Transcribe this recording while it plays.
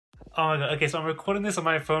Oh my god, okay, so I'm recording this on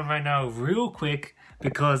my phone right now real quick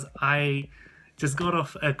because I just got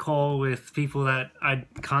off a call with people that I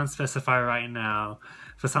can't specify right now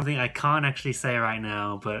for something I can't actually say right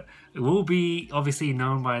now, but it will be obviously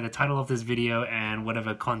known by the title of this video and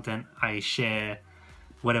whatever content I share,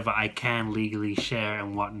 whatever I can legally share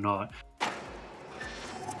and whatnot.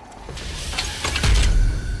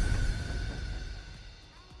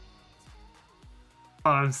 Oh,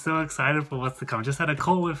 I'm so excited for what's to come. Just had a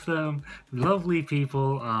call with them. Lovely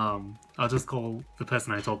people. I'll just call the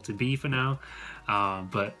person I talked to B for now.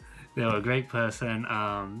 But they were a great person.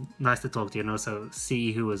 Nice to talk to you. And also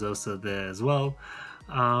C, who was also there as well.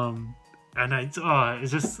 And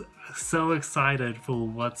it's just so excited for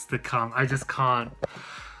what's to come. I just can't.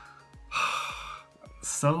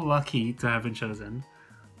 So lucky to have been chosen.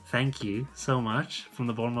 Thank you so much from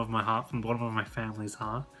the bottom of my heart, from the bottom of my family's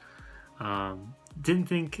heart. Didn't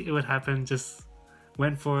think it would happen, just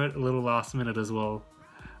went for it a little last minute as well.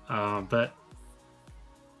 But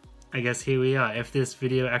I guess here we are. If this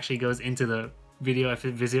video actually goes into the video, if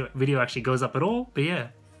the video actually goes up at all, but yeah.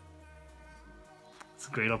 It's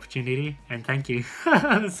a great opportunity and thank you.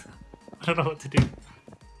 I don't know what to do.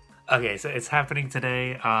 Okay, so it's happening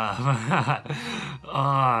today.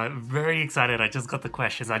 Very excited. I just got the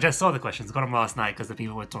questions. I just saw the questions. Got them last night because the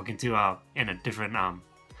people we're talking to are in a different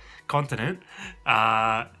continent.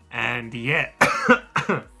 And yeah,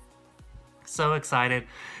 so excited.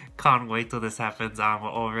 Can't wait till this happens. We're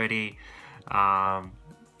already,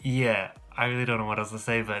 yeah, I really don't know what else to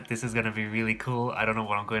say, but this is going to be really cool. I don't know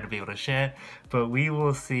what I'm going to be able to share, but we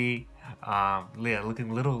will see. Yeah,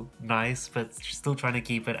 looking a little nice, but still trying to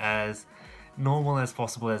keep it as normal as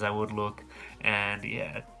possible as I would look. And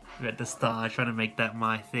yeah, at the start, trying to make that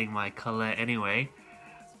my thing, my color anyway.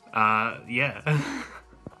 Yeah.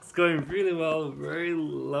 It's going really well, very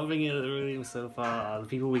loving it really so far. The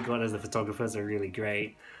people we got as the photographers are really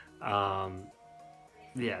great.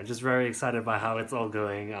 Yeah, just very excited by how it's all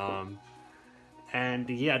going. And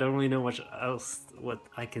yeah, I don't really know much else what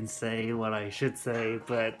I can say, what I should say,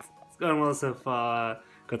 but it's going well so far.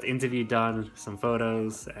 Got the interview done, some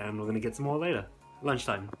photos, and we're gonna get some more later.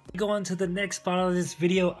 Lunchtime. Go on to the next part of this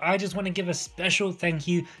video. I just want to give a special thank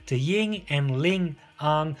you to Ying and Ling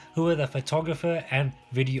Ang, who are the photographer and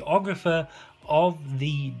videographer of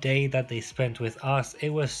the day that they spent with us. It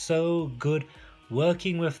was so good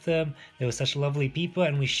working with them. They were such lovely people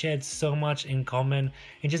and we shared so much in common,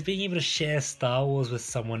 and just being able to share Star Wars with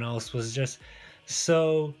someone else was just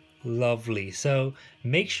so lovely. So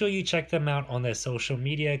make sure you check them out on their social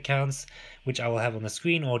media accounts, which I will have on the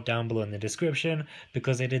screen or down below in the description,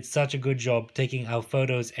 because they did such a good job taking our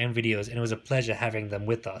photos and videos, and it was a pleasure having them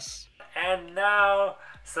with us. And now,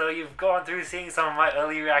 so you've gone through seeing some of my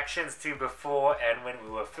early reactions to before and when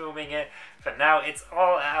we were filming it, but now it's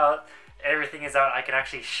all out. Everything is out. I can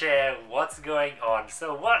actually share what's going on.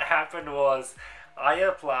 So what happened was I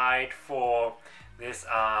applied for this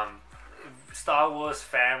Star Wars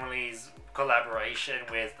Families collaboration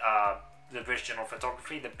with the British General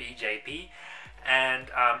Photography, the BJP,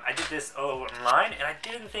 and I did this online, and I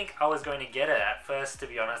didn't think I was going to get it at first, to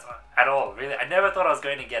be honest, at all. Really, I never thought I was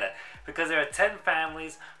going to get it, because there are 10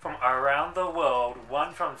 families from around the world,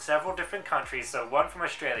 one from several different countries, so one from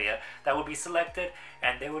Australia, that would be selected,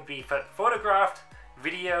 and they would be photographed,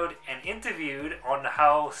 videoed, and interviewed on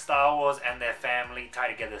how Star Wars and their family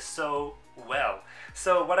tie together so well.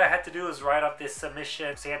 So what I had to do was write up this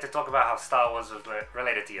submission. So you had to talk about how Star Wars was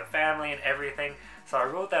related to your family and everything. So I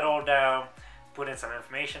wrote that all down, put in some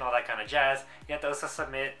information, all that kind of jazz. You have to also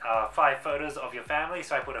submit 5 photos of your family.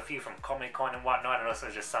 So I put a few from Comic-Con and whatnot, and also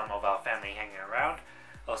just some of our family hanging around.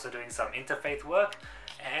 Also doing some interfaith work.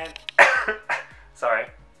 And sorry.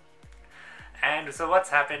 And so what's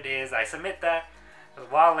happened is I submit that. A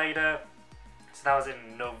while later, so that was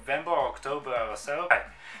in November or October or so.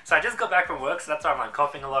 So I just got back from work, so that's why I'm like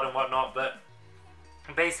coughing a lot and whatnot. But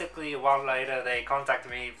basically, a while later, they contacted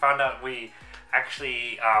me, found out we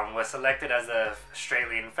actually were selected as a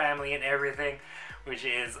Australian family and everything, which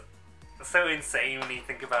is so insane when you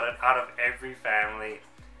think about it. Out of every family,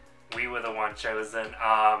 we were the one chosen.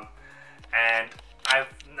 And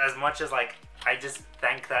as much as like, I just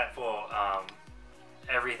thank that for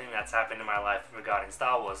everything that's happened in my life regarding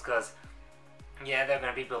Star Wars, because yeah, there are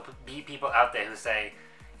going to be people out there who say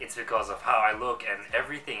it's because of how I look and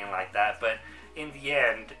everything and like that, but in the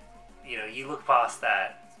end, you know, you look past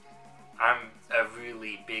that. I'm a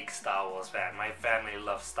really big Star Wars fan. My family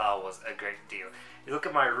loves Star Wars a great deal. You look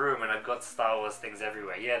at my room and I've got Star Wars things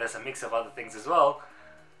everywhere. Yeah, there's a mix of other things as well,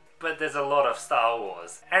 but there's a lot of Star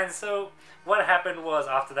Wars. And so what happened was,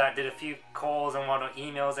 after that, I did a few calls and whatnot,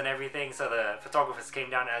 emails and everything, so the photographers came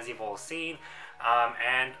down, as you've all seen,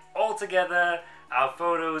 and all together our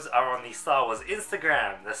photos are on the Star Wars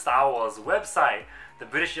Instagram, the Star Wars website, the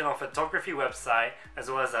British Journal of Photography website, as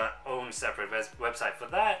well as our own separate website for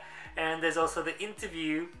that. And there's also the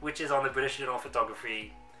interview, which is on the British Journal of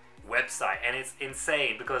Photography website, and it's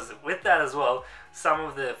insane because with that as well, some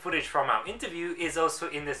of the footage from our interview is also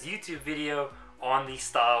in this YouTube video on the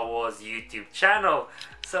Star Wars YouTube channel.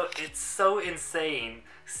 So it's so insane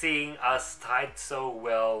seeing us tied so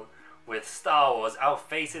well with Star Wars, our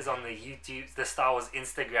faces on the Star Wars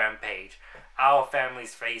Instagram page, our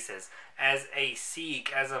family's faces. As a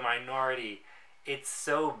Sikh, as a minority, it's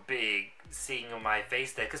so big seeing my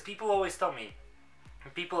face there, because people always tell me,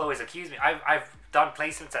 people always accuse me. I've done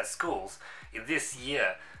placements at schools this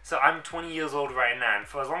year. So I'm 20 years old right now, and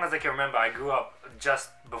for as long as I can remember, I grew up just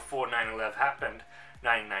before 9/11 happened,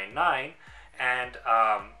 1999, and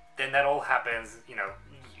then that all happens, you know,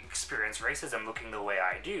 you experience racism looking the way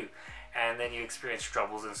I do, and then you experience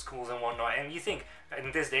troubles in schools and whatnot, and you think,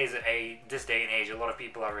 in this day and age, a lot of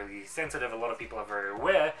people are really sensitive, a lot of people are very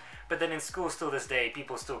aware, but then in school still this day,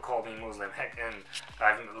 people still call me Muslim, heck, and I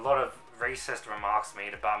have a lot of racist remarks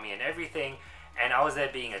made about me and everything, and I was there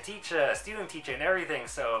being a teacher, a student teacher and everything,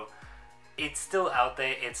 so it's still out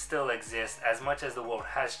there, it still exists. As much as the world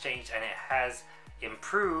has changed and it has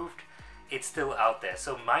improved, it's still out there.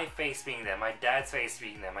 So my face being there, my dad's face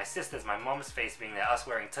being there, my sister's, my mom's face being there, us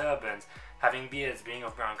wearing turbans, having beards, being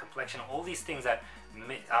of brown complexion, all these things that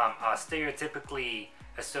are stereotypically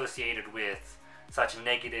associated with such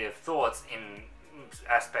negative thoughts in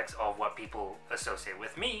aspects of what people associate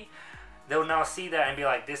with me, they'll now see that and be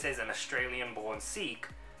like, this is an Australian-born Sikh.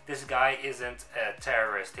 This guy isn't a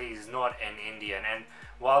terrorist. He's not an Indian. And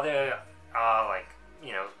while there are, like,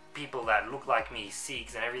 you know, people that look like me,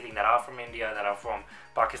 Sikhs and everything, that are from India, that are from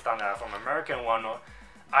Pakistan, that are from America and whatnot,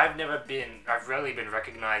 I've rarely been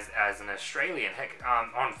recognized as an Australian. Heck,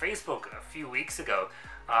 on Facebook a few weeks ago,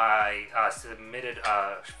 I submitted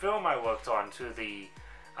a film I worked on to the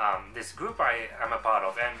this group I am a part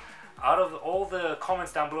of, and out of all the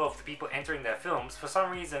comments down below of the people entering their films, for some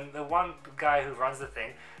reason, the one guy who runs the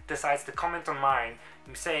thing decides to comment on mine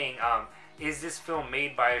saying, is this film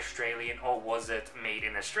made by Australian or was it made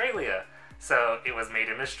in Australia? So it was made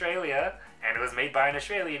in Australia and it was made by an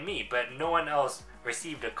Australian, me, but no one else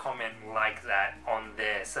received a comment like that on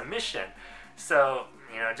their submission. So,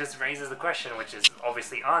 you know, it just raises the question, which is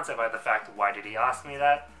obviously answered by the fact, why did he ask me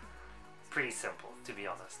that? Pretty simple, to be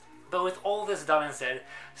honest. But with all this done and said,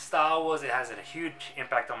 Star Wars, it has a huge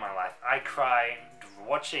impact on my life. I cried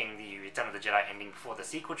watching the Return of the Jedi ending before the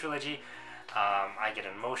sequel trilogy. I get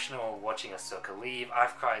emotional watching Ahsoka leave.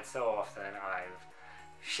 I've cried so often. I've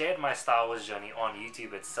shared my Star Wars journey on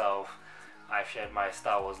YouTube itself. I've shared my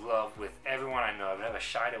Star Wars love with everyone I know. I've never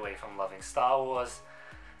shied away from loving Star Wars.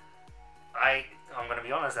 I'm gonna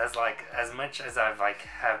be honest, as much as I've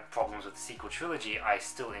had problems with the sequel trilogy, I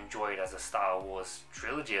still enjoy it as a Star Wars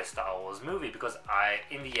trilogy, a Star Wars movie, because I,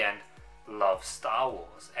 in the end, love Star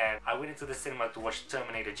Wars. And I went into the cinema to watch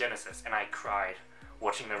Terminator Genesis, and I cried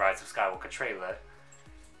watching the Rise of Skywalker trailer.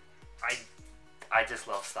 I just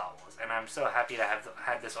love Star Wars, and I'm so happy to have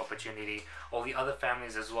had this opportunity. All the other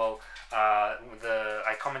families as well.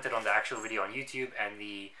 I commented on the actual video on YouTube, and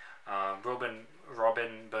the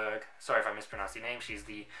Robinberg, sorry if I mispronounced your name, she's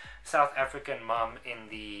the South African mum in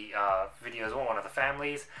the video as well, one of the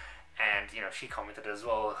families, and you know, she commented as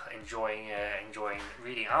well, enjoying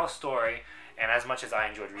reading our story. And as much as I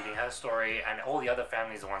enjoyed reading her story, and all the other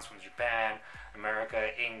families, the ones from Japan, America,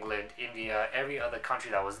 England, India, every other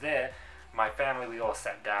country that was there, my family, we all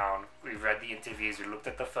sat down, we read the interviews, we looked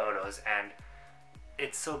at the photos, and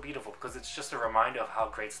it's so beautiful because it's just a reminder of how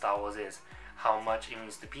great Star Wars is, how much it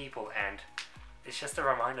means to people, and it's just a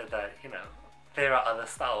reminder that, you know, there are other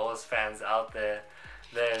Star Wars fans out there.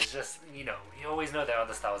 There's just, you know, you always know there are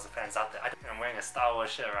other Star Wars fans out there. I'm wearing a Star Wars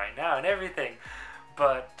shirt right now and everything,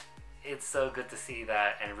 but it's so good to see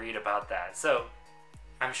that and read about that. So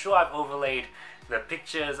I'm sure I've overlaid the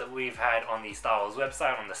pictures that we've had on the Star Wars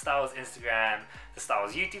website, on the Star Wars Instagram, the Star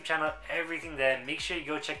Wars YouTube channel, everything there. Make sure you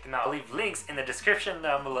go check them out. I'll leave links in the description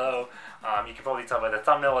down below. You can probably tell by the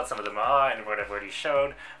thumbnail what some of them are and what I've already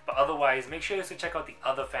showed. But otherwise, make sure to check out the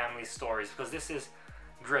other family stories, because this is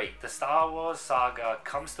great. The Star Wars saga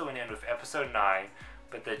comes to an end with Episode 9,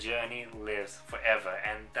 but the journey lives forever.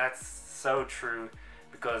 And that's so true,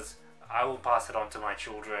 because I will pass it on to my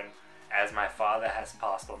children as my father has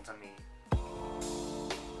passed on to me.